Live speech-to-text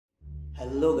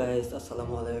Hello guys,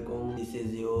 Assalamu alaikum. This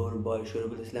is your boy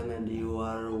Shariful Islam and you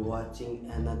are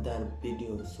watching another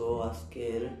video. So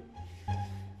আজকের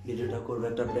ভিডিওটা করব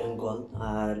একটা prank call,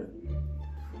 আর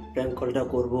prank কলটা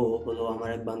করব হলো আমার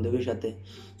এক বান্ধবীর সাথে।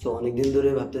 সো অনেকদিন ধরে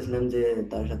ভাবতেছিলাম যে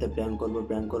তার সাথে প্র্যাঙ্ক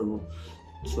করব।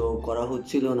 সো করা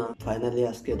হচ্ছিল না, ফাইনালি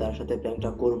আজকে তার সাথে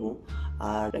প্র্যাঙ্কটা করব।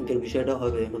 আর প্র্যাঙ্কের বিষয়টা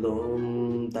হবে হলো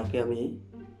তাকে আমি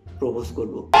প্রপোজ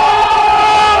করব।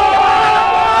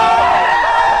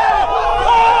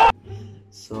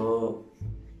 সো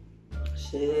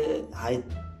সে আই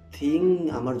থিঙ্ক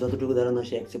আমার যতটুকু ধারণা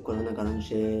সে অ্যাকসেপ্ট করে না, কারণ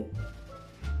সে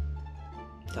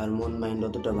তার মন মাইন্ড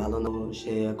অতটা ভালো না।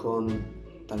 সে এখন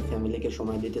তার ফ্যামিলিকে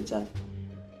সময় দিতে চায়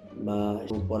বা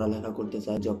পড়ালেখা করতে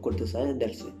চায়, জব করতে চায়,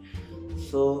 দ্যাটস ইট।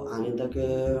 সো আমি তাকে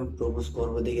প্রপোজ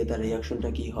করবো, দেখে তার রিয়াকশনটা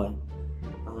কি হয়।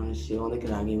 সে অনেক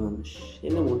রাগী মানুষ,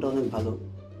 এমনি মনটা অনেক ভালো।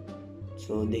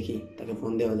 সো দেখি তাকে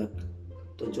ফোন দেওয়া যাক।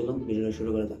 তো চলুন ভিডিওটা শুরু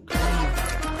করা যাক।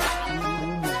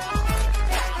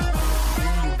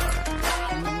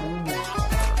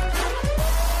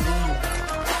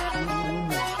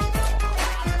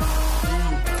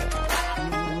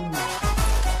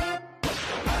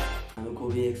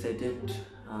 খুবই এক্সাইটেড,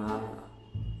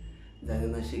 জানি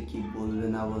না সে কি বলবে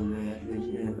না বলবে।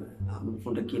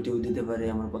 ফোনটা কেটেও দিতে পারে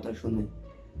আমার কথা শুনে।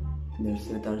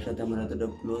 তার সাথে আমার এতটা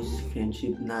ক্লোজ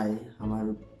ফ্রেন্ডশিপ নাই। আমার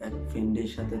এক ফ্রেন্ডের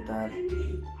সাথে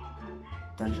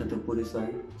তার সাথে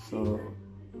পরিচয়। সো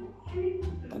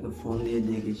তাকে ফোন দিয়ে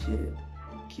দেখি সে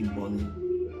কি বলে।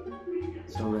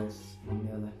 সো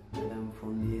আমি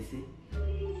ফোন দিয়েছি,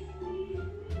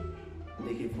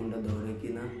 দেখি ফোনটা ধরে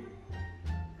কিনা।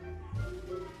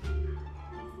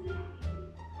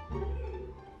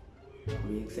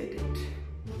 খুবই এক্সাইটেড।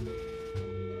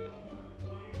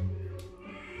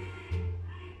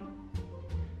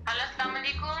 হ্যালো, আসসালামু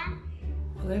আলাইকুম।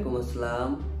 ওয়ালাইকুম আসসালাম।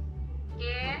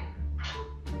 কে?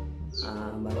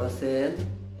 ভালো আছেন?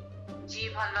 জি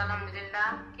ভালো, আলহামদুলিল্লাহ।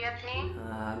 কে আপনি?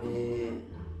 আমি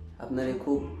আপনার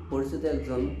খুব পরিচিত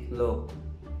একজন লোক।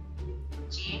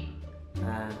 জি।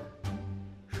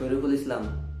 শরীফুল ইসলাম।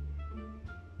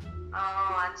 ও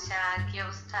আচ্ছা, কি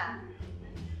অবস্থা?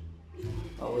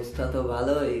 অবস্থা তো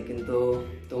ভালোই, কিন্তু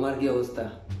তোমার কি অবস্থা?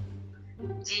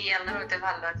 জি আল্লাহর রহমতে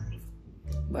ভালো আছি।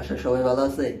 বাসার সবাই ভালো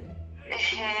আছে?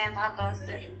 হ্যাঁ ভালো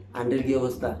আছে। আন্টির কি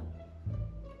অবস্থা?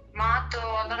 মা তো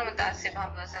আল্লাহর রহমতে আছে,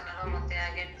 ভালো আছে। আল্লাহর রহমতে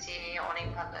আগের চেয়ে অনেক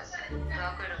ভালো আছে।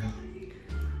 দোয়া করো।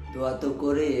 দোয়া তো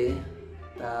করে।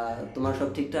 তা তোমার সব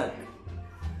ঠিকঠাক?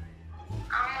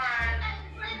 আমার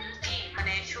কি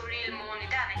মানে শরীর মন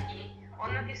এটা নাকি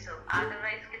অন্য কিছু?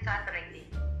 আদারওয়াইজ কিছু আছে নাকি?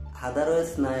 আদারওয়াইজ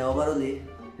নাই, ওভারঅলি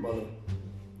বলো।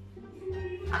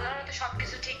 আল্লাহর রহমতে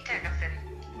সবকিছু ঠিকঠাক আছে।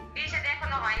 বিয়ে সাথে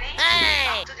এখনো হয়নি,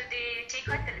 তো যদি ঠিক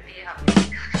হয় তাহলে বিয়ে হবে।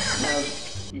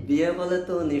 বিয়ে বলে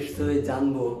তো নিশ্চয়ই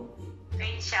জানবো,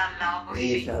 ইনশাআল্লাহ অবশ্যই।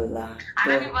 ইনশাআল্লাহ। আর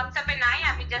আমি হোয়াটসঅ্যাপে নাই,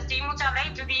 আমি জাস্ট ইমো চালাই।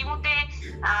 যদি ইমোতে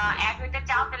অ্যাড হইতে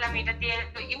চাও তাহলে আমি এটা দিয়ে।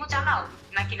 ইমো চালাও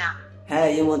নাকি না? হ্যাঁ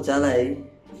ইমো চালাই।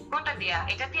 কোনটা দিয়া?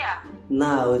 এটা দিয়া?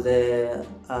 না, ওই যে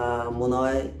মনে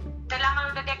হয়। তাহলে আমার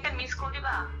ওটা দিয়ে একটা মিস কল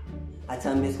দিবা। আচ্ছা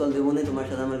আমি মিস কল দেবো না, তোমার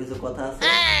সাথে আমার কিছু কথা আছে,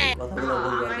 কথাগুলো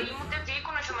বলবো। আমার ইমোতে যে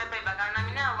কোনো সময় পাইবা, কারণ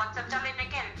আমি না হোয়াটসঅ্যাপ চালাই না।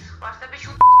 কেন হোয়াটসঅ্যাপে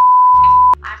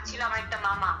আর ছিল আমার একটা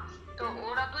মামা, তো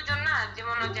ওরা দুজন না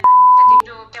যেমন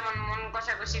একটু কেমন মন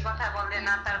কষাকষি কথা বলে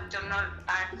না, তার জন্য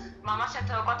আর মামার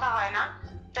সাথেও কথা হয় না।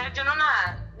 তার জন্য না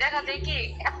দেখা যায় কি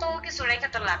এত কিছু রেখে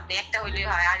তো লাভ নেই, একটা হইলেই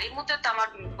হয়। আর এই মুহূর্তে তো আমার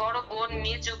বড় বোন,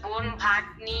 মেজো বোন,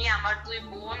 ভাগ্নি, আমার দুই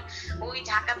বোন ওই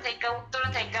ঢাকা থেকে, উত্তরা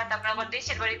থেকে, তারপর আবার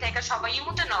দেশের বাড়ি থেকে সবাই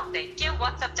ইমুতে নক দেয়, কেউ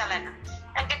হোয়াটসঅ্যাপ চালায় না।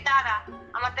 একটা তারা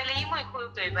আমার তাহলে ইমোই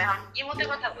খুলতে হইবে, এখন ইমুতে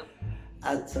কথা বল।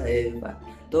 আচ্ছা এই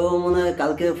তো মনে হয়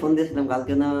কালকে ফোন দিয়েছিলাম,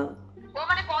 কালকে না? ও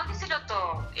মানে কল দিছিল তো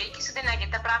এই কিছুদিন আগে,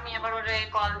 তারপর আমি আবার ওরে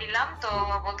কল দিলাম, তো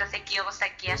বলতেছে কি অবস্থা,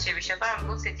 কি আসে বিষয়। আমি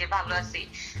বলছি যে ভালো আছি,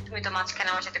 তুমি তো মাঝখানে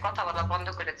আমার সাথে কথা বলা বন্ধ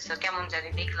করে দিছো, কেমন জানি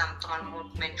দেখলাম তোমার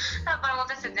মুভমেন্ট। তারপর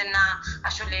বলতেছে যে না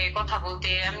আসলে কথা বলতে।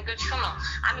 আমি বলছি শোনো,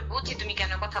 আমি বুঝি তুমি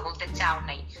কেন কথা বলতে চাও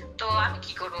নাই, তো আমি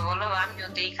কি করবো বলো, আমিও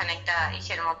তো এখানে একটা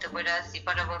ইসের মধ্যে পড়ে আছি।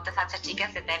 পরে বলতেছে আচ্ছা ঠিক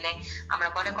আছে তাহলে আমরা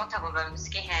পরে কথা বলবো। আমি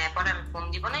বলছি হ্যাঁ পরে আমি ফোন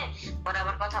দিব না, পরে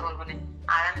আবার কথা বলবো না।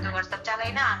 আর আমি তো হোয়াটসঅ্যাপ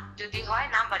চালাই না, যদি হয়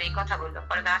নাম্বারে কথা বলবো।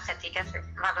 পরে আচ্ছা ঠিক আছে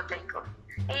ভালো থেকো,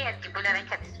 এই আর কি বলে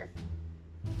রেখে দিচ্ছে।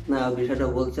 না বিষয়টা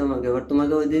বলছে আমাকে, এবার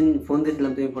তোমাকে ওই দিন ফোন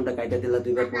দিয়েছিলাম, তুমি ফোনটা কাইটা দিলা,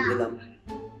 দুইবার ফোন দিলাম।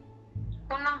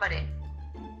 কোন নাম্বারে?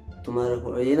 তোমার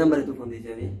এই নাম্বারে তো ফোন দিয়েছি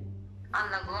আমি।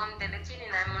 আল্লাহ গো, আমি তাহলে চিনি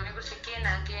না, মনে করছি কে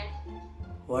না কে।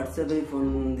 হোয়াটসঅ্যাপে ফোন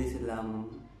দিয়েছিলাম।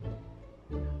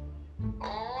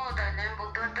 ও তাহলে আমি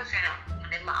বলতে পারতেছি না।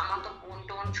 মানে আমার তো বোন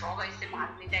টোন সবাই এসে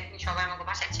ভাগ্নি টাগ্নি সবাই আমাকে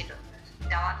বাসায় ছিল,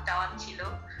 দাওয়াত ছিল।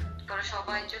 পরে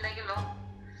সবাই চলে গেল,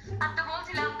 আমি তো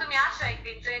বলছিলাম তুমি আসো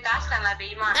একদিন, তুমি তো আসলা না,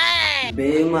 বেঈমান।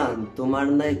 বেঈমান? তোমার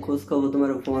নাই খোঁজ খবর,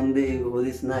 তোমার ফোন দিয়ে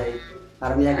হদিস নাই, আর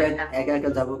আমি একা একা একা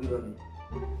যাবো কিভাবে?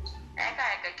 একা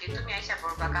একা কি তুমি আইসা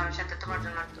পড়বা কারোর সাথে? তোমার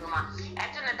জন্য তোমা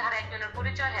একজনের ধারে একজনের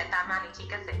পরিচয় হয়, তার মানে ঠিক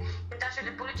আছে, কিন্তু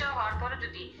আসলে পরিচয় হওয়ার পরে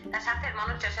যদি তার সাথে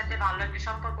মানুষের সাথে ভালো একটা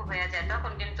সম্পর্ক হয়ে যায়,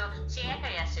 তখন কিন্তু সে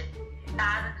একাই আসে।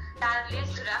 তার তার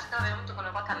লিস্ট ধরে আসতে হবে এমন তো কোনো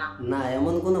কথা না। না,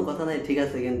 এমন কোনো কথা নাই, ঠিক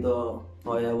আছে, কিন্তু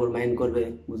হয় আবার মাইন্ড করবে,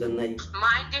 বুঝেন নাই?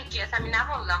 মাইন্ডের কি আছে? আমি না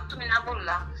বললাম, তুমি না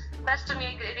বললাম, বাস তুমি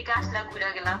এদিকে আসলা, ঘুরে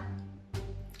গেলাম।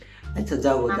 আচ্ছা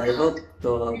যাবো, যাই হোক,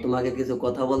 তো তোমাকে কিছু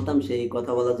কথা বলতাম, সেই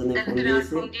কথা বলার জন্য ফোন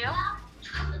দিয়েছি।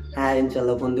 হ্যাঁ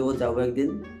ইনশাল্লাহ ফোন দিব, যাবো একদিন।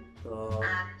 তো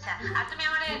আচ্ছা, আর তুমি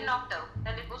আমারে নক দাও,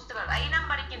 তাহলে বুঝতে পারবা এই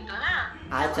নাম্বারে কিন্তু। হ্যাঁ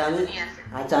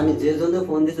আচ্ছা, আমি যে জন্য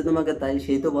ফোন দিছি তোমাকে, তাই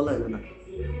সেই তো বলা হলো না।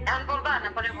 এখন বলবা না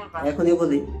পরে বলবা? এখনই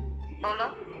বলি। বলো।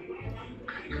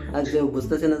 আচ্ছা,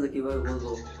 বুঝতেছি না যে কিভাবে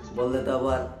বলবো, বললে তো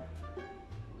আবার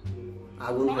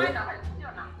আগুন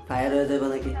ফায়ার হয়ে যাবে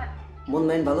নাকি? মন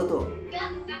মাইন্ড ভালো তো?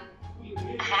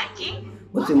 হ্যাঁ কি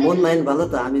বলছি, মন মাইন্ড ভালো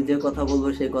তো? আমি যে কথা বলবো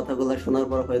সেই কথাগুলো শোনার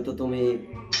পর হয়তো তুমি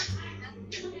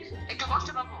একটু কষ্ট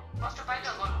পাবো, কষ্ট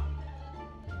পাইলে বলো।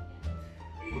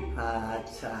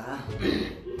 আচ্ছা,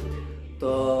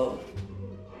 তো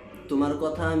তোমার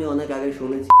কথা আমি অনেক আগে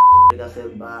শুনেছি কাছে,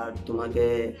 বাট তোমাকে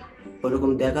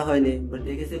ওরকম দেখা হয়নি। বাট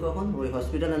দেখেছি কখন? ওই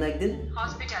হসপিটালে না একদিন?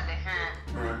 হসপিটালে? হ্যাঁ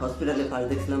হসপিটালে ফার্স্ট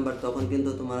দেখছিলাম, বাট তখন কিন্তু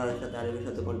তোমার সাথে আরিফের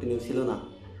সাথে কন্টিনিউ ছিল না।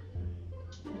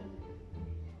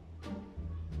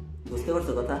 বুঝতে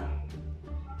পারছো কথা?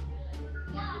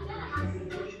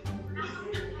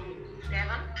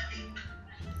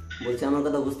 বলছি, আমার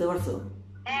কথা বুঝতে পারছো?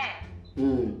 হ্যাঁ।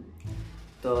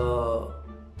 তো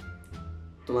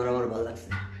তোমার আমার ভালো লাগছে।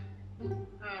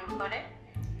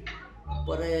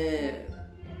 পরে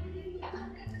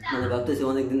মানে ভাবতেছি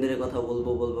অনেকদিন ধরে কথা বলবো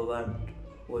বাট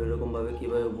ওই রকম ভাবে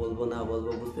কিভাবে বলবো না বলবো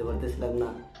বুঝতে পারতেছিলাম না।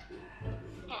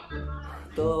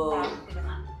 তো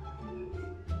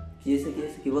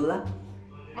কি বললা?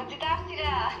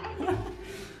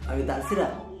 আমি তারসিরা?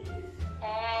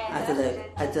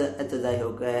 আচ্ছা যাই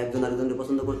হোক, একজন আরেকজনকে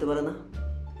পছন্দ করতে পারে না?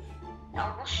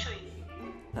 অবশ্যই।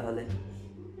 তাহলে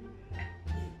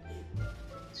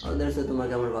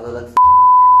তোমাকে আমার ভালো লাগছে,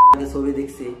 ছবি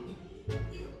দেখছি,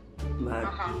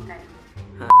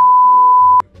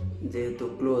 যেহেতু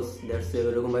ক্লোজ দ্যাটস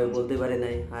এরকম ভাবে বলতে পারে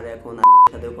নাই, আর এখন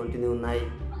সাথে কন্টিনিউ নাই,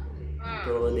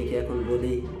 তো দেখি এখন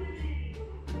বলি।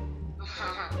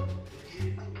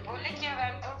 বললে কি হবে?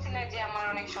 আমি বলছি না যে আমার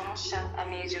অনেক সমস্যা,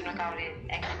 আমি এই জন্য কাউকে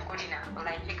অ্যাকসেপ্ট করি না,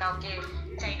 লাইফে কাউকে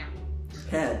চাই না।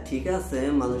 হ্যাঁ ঠিক আছে,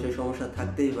 মানুষের সমস্যা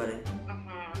থাকতেই পারে,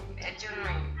 এর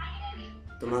জন্যই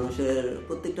তো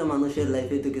প্রত্যেকটা মানুষের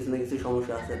লাইফে তো কিছু না কিছু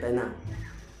সমস্যা আছে, তাই না?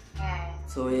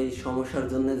 সো এই সমস্যার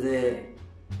জন্য যে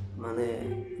মানে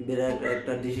বিরাট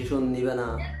একটা ডিসিশন নিবে না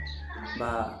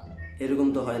বা এরকম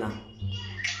তো হয় না,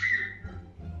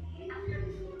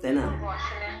 তাই না?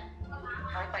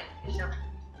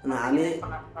 না আমি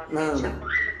না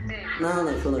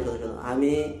শোনো,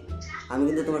 আমি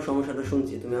কিন্তু তোমার সমস্যাটা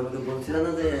শুনছি। তুমি আমাকে বলছিলে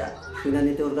না যে শুনে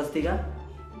নিতে ওর কাছ থেকে,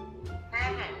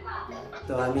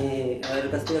 তো আমি ওর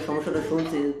কাছ থেকে সমস্যাটা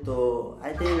শুনছি, তো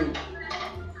আই থিঙ্ক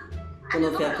কোনো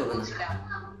ফেয়ার করবে না।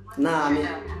 না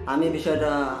আমি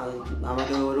বিষয়টা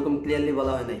আমাকে ওরকম ক্লিয়ারলি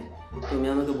বলা হয় নাই, তুমি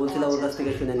আমাকে বলছিলে ওর কাছ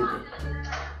থেকে শুনে নিতে।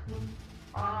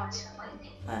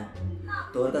 হ্যাঁ,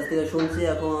 তো ওর কাছ থেকে শুনছি,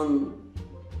 এখন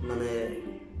মানে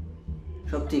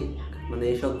সব ঠিক, মানে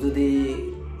এসব যদি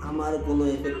আমার কোনো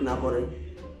এফেক্ট না পড়ে।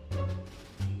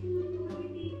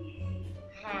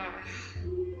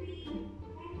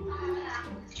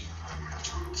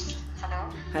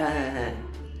 হ্যাঁ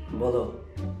বলো।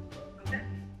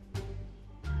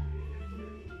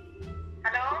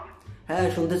 হ্যাঁ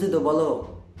শুনতেছি তো, বলো।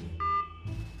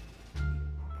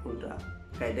 ফোনটা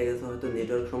কাইটে গেছে, হয়তো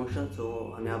নেটওয়ার্ক সমস্যা, তো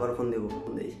আমি আবার ফোন দেবো।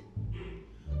 ফোন দিই।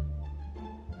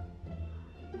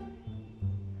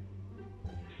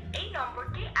 এই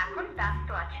নম্বরটি এখন ব্যস্ত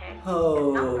আছে।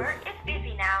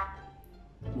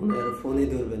 মনে হয় ফোনই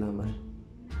ধরবে না আমার।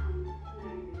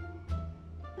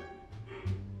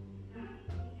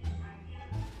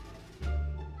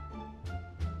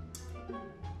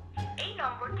 এই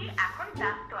নম্বরটি এখন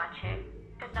ব্যস্ত আছে।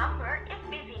 The number is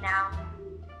busy now.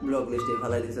 Block লিস্টে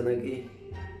ফেলাই দিছে নাকি?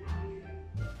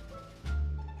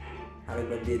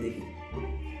 আরেকবার দিয়ে দেখি।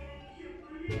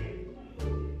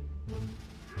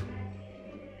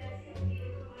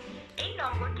 এই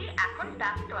নম্বরটি এখন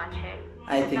ব্যস্ত আছে।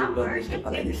 আই থিংক ব্লক লিস্টে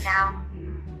ফেলাই দিছে।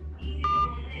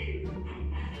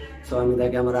 সো আমি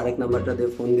তাকে আমার আরেক নাম্বারটা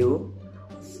দিয়ে ফোন দিব।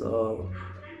 সো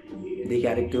দেখি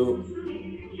আরেকটু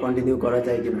কন্টিনিউ করা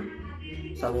যায় কিনা।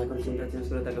 আমি এখন সিমটা চেঞ্জ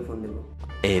করে তাকে phone Dev.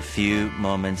 A few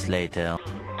moments later.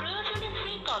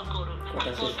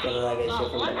 কথা শেষ করার আগে সে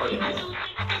ফোনটা কেটে দিল।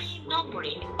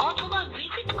 নম্বরে অথবা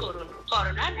ভিজিট করুন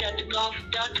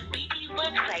corona.gov.pt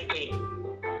ওয়েবসাইটে।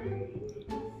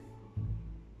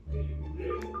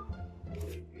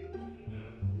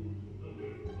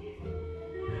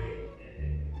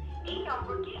 এই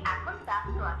নম্বরটি এখন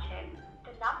ব্যস্ত আছে।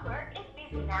 The number is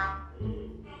busy now.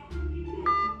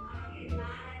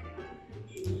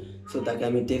 So তাকে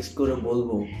আমি টেক্সট করে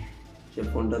বলবো যে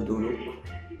ফোনটা দূরুক।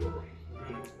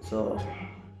 সো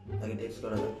তাকে টেক্সট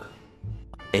করা যাক।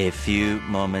 A few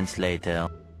moments later.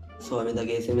 So আমি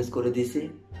তাকে SMS করে দিয়েছি,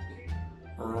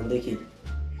 দেখি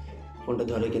ফোনটা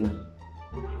ধরে কিনা।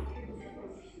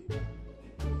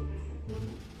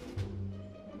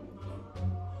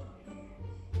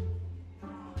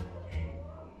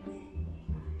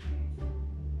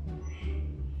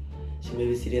 সে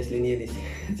মেবি সিরিয়াসলি নিয়ে নিছে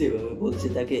যেভাবে বলছে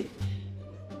তাকে।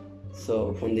 সো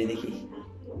ফোন দিয়ে দেখি।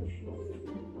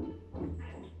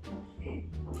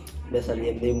 বেচারি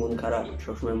এমনি মন খারাপ,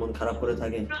 সবসময় মন খারাপ করে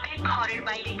থাকে। ঘরের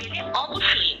বাইরে গেলে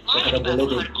অবশ্যই কথাটা বলে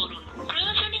দিই।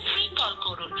 প্রয়োজনে ফ্রি কল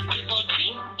করুন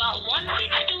 333 বা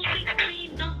 16263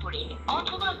 নম্বরে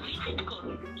অথবা ভিজিট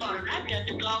করুন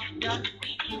corona.gov.pt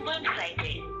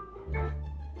ওয়েবসাইটে।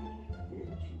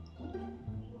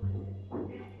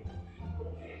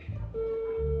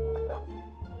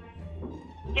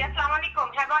 আসসালামু আলাইকুম।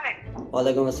 হ্যাঁ বলেন।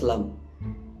 ওয়ালাইকুম আসসালাম।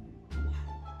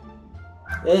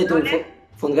 এই তুমি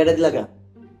ফোন কেটে দিলা কা?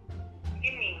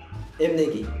 এমনি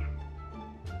কি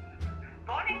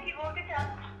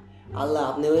আল্লাহ,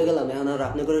 আপনি হয়ে গেলাম এখন আর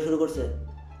আপনি করে শুরু করছে।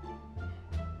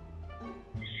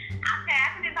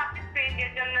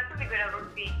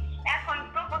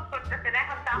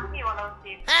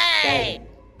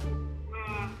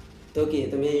 তো কি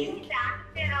তুমি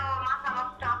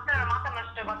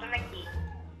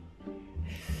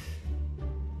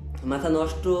মাথা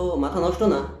নষ্ট? মাথা নষ্ট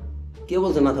না, কে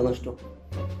বলছে মাথা নষ্ট?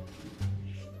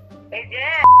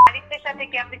 আরিফের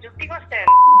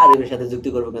সাথে যুক্তি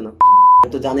করবো কেন?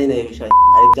 তো জানি না এই বিষয়।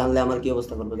 আরিফ জানলে আমার কি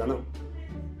অবস্থা করবো জানো?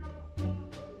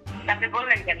 আপনি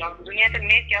বললেন কেন দুনিয়াতে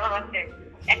মেয়ে কেউ আছে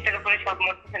একটার উপরে সব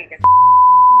মরতেছেন কেন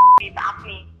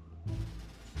আপনি?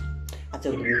 আচ্ছা,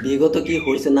 বিগত কি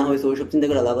হয়েছে না হয়েছে ওইসব চিন্তা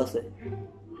করে লাভ আছে?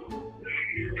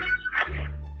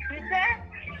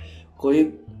 কই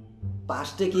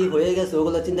পাস্টে কি হয়ে গেছে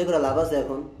ওগুলো চিন্তা করে লাভ আছে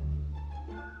এখন?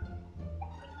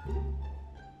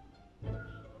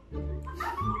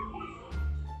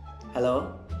 হ্যালো,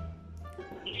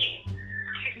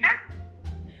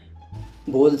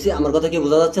 বলছি আমার কথা কি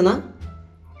বোঝা যাচ্ছে না?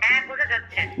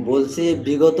 বলছি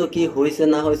বিগত কি হয়েছে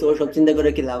না হয়েছে ওসব চিন্তা করে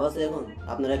কি লাভ আছে এখন?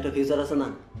 আপনার একটা ফিউচার আছে না?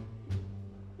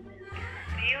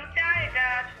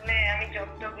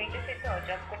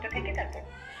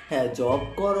 হ্যাঁ, জব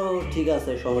করো, ঠিক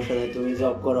আছে, সমস্যা নেই, তুমি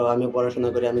জব করো, আমি পড়াশোনা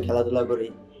করি, আমি খেলাধুলা করি।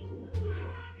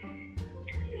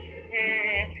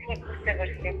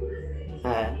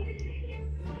 হ্যাঁ,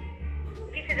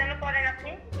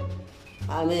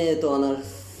 আমি তো অনার্স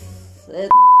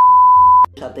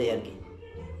সাথে আর কি।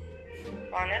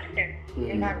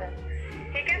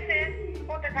 ঠিক আছে,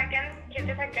 পড়তে থাকেন,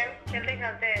 খেলতে থাকেন, খেলতে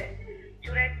খেলতে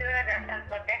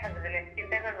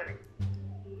চিন্তা করবেন।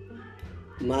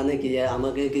 মানে কি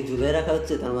আমাকে কি ঝুলাই রাখা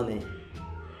হচ্ছে? তার মানে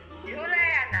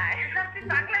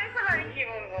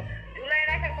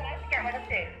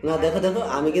না, দেখো দেখো,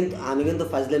 আমি কিন্তু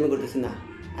ফাজলামি করতেছি না,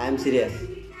 আই এম সিরিয়াস।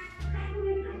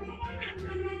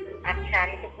 আচ্ছা,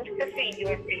 আমি তো বুঝতেছি ইউ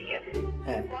আর সিরিয়াস।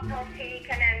 কথা হচ্ছে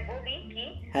এখানে আমি বলি কি,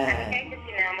 আমি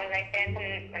চাইতেছি না আমার লাইফে এখন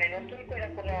মানে নতুন করে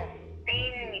কোনো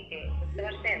পেইন নিতে, বুঝতে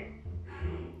পারছেন?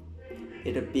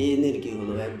 এটা পেইনের কি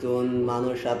হলো? একজন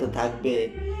মানুষ সাথে থাকবে,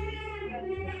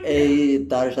 এই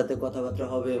তার সাথে কথাবার্তা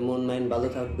হবে, মন মাইন্ড ভালো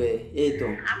থাকবে, এই তো।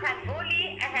 আচ্ছা বলি,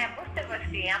 হ্যাঁ বুঝতে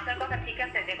পারছি আপনার কথা, ঠিক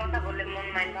আছে, যে কথা বললে মন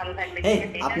মাইন্ড ভালো থাকবে।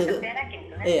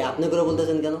 আপনি করে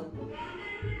বলতেছেন কেন?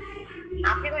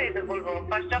 আপনি করে তো বলবো।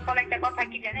 ফার্স্ট অফ অল একটা কথা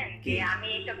কি জানেন, যে আমি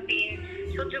এইসব দিন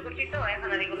সহ্য করছি, তো এখন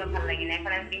আর এগুলো ভালো লাগে না।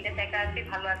 এখন আমি দিনটা থেকে আছি,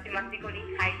 ভালো আছি, মাস্তি করি,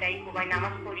 খাই টাই, ঘুমাই,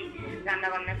 নামাজ পড়ি, রান্না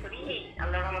বান্না করি, এই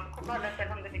আল্লাহর রহমত খুব ভালো আছে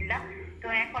আলহামদুলিল্লাহ। তো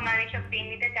এখন আর এইসব পেন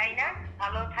নিতে চাই না।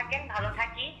 ভালো থাকেন, ভালো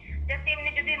থাকি। জাস্ট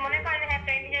এমনি যদি মনে করেন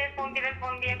হ্যাঁ নিজের ফোন দিবেন,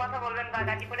 ফোন দিয়ে কথা বলবেন বা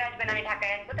গাড়ি করে আসবেন, আমি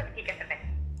ঢাকায় আসবো, তো ঠিক আছে।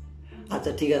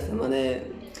 আচ্ছা ঠিক আছে, মানে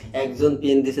একজন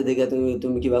পেন দিছে দেখে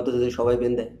তুমি কি ভাবতেছো যে সবাই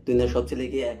পেন দেয়? দুনিয়ার সব ছেলে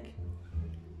কি এক?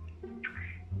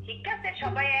 ঠিক আছে,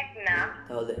 সবাই এক না।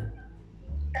 তাহলে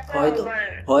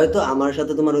হয়তো আমার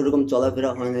সাথে তোমার ওরকম চলাফেরা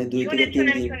হয় না 2 থেকে 3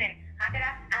 দিন। হাতের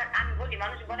আমি বলি,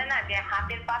 মানুষ বলে না যে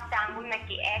হাতের 5টা আঙ্গুল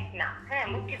নাকি এক না। হ্যাঁ,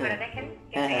 মুঠি করে দেখেন।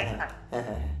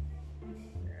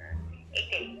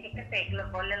 এটাই ঠিক আছে, এগুলো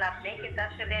বললে লাভ নেই, কিন্তু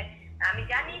আসলে আমি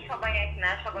জানি সবাই এক না,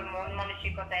 সবার মন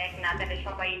মানসিকতা এক না, তাহলে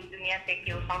সবাই দুনিয়াতে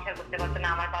কেউ সংসার করতে পারতো না।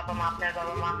 আমার বাবা মা, আপনার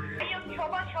বাবা মা,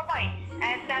 সবাই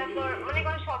তারপর মনে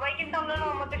করেন সবাই কিন্তু আমরা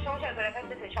আমাদের সংসার করে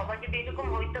ফেলতেছে। সবাই যদি এরকম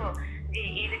হইতো যে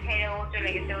এর ছেড়ে ও চলে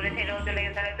গেছে, ওরে ছেড়ে ও চলে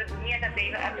গেছে, তাহলে তো দুনিয়াটাতে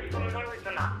এত সুন্দর হইতো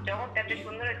না, জগৎটা এত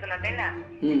সুন্দর হইতো না, তাই না?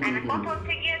 কথা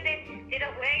হচ্ছে গিয়ে যে যেটা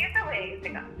হয়ে গেছে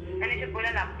গা, মানে সব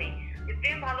বলে লাভ নেই।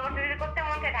 প্রেম ভালোবাসা যদি করতে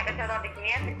মন চায়, ঢাকা শহর অনেক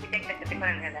নিয়ে আসে, একটা সাথে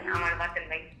করেন গেলেন আমার বাচ্চার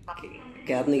ভাই।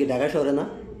 আপনি কি ঢাকা শহরে না?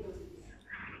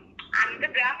 আমি তো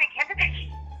গ্রামে খেতে থাকি।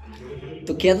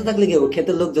 তো খেতে থাকলে কি হবে,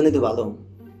 খেতের লোকজনই তো ভালো।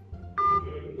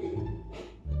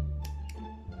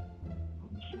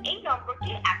 এই নম্বরটি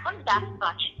এখন ব্যস্ত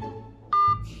আছে।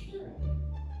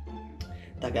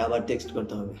 তাকে আবার টেক্সট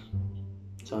করতে হবে।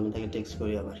 তো আমি তাকে টেক্সট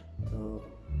করি আবার, তো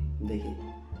দেখি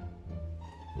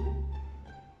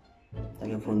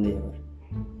তাকে ফোন দিই আবার।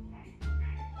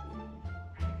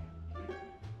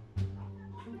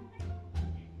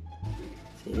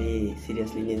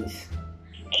 সিরিয়াসলি নিয়ে নিস।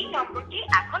 এই নম্বরটি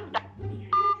এখন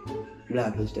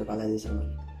ব্ল্যাক লিস্টে পালাই দিয়েছে আমার।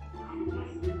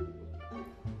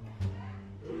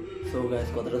 সো গাইস,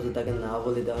 কথাটা যদি তাকে না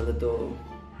বলি তাহলে তো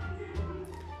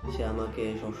সে আমাকে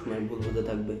সবসময় ভুল বুঝতে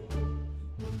থাকবে,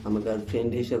 আমাকে আর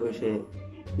ফ্রেন্ড হিসেবে সে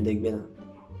দেখবে না।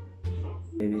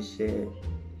 সে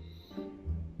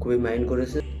খুবই মাইন্ড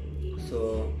করেছে। সো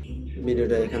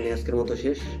ভিডিওটা এখানে আজকের মতো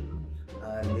শেষ।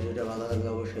 আর ভিডিওটা ভালো লাগলে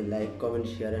অবশ্যই like, comment,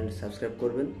 share and subscribe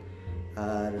করবেন।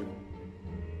 আর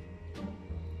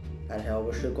হ্যাঁ,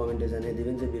 অবশ্যই কমেন্টে জানিয়ে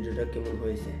দিবেন যে ভিডিওটা কেমন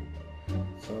হয়েছে।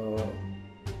 সো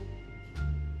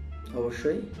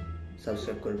অবশ্যই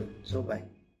সাবস্ক্রাইব করবেন। So by.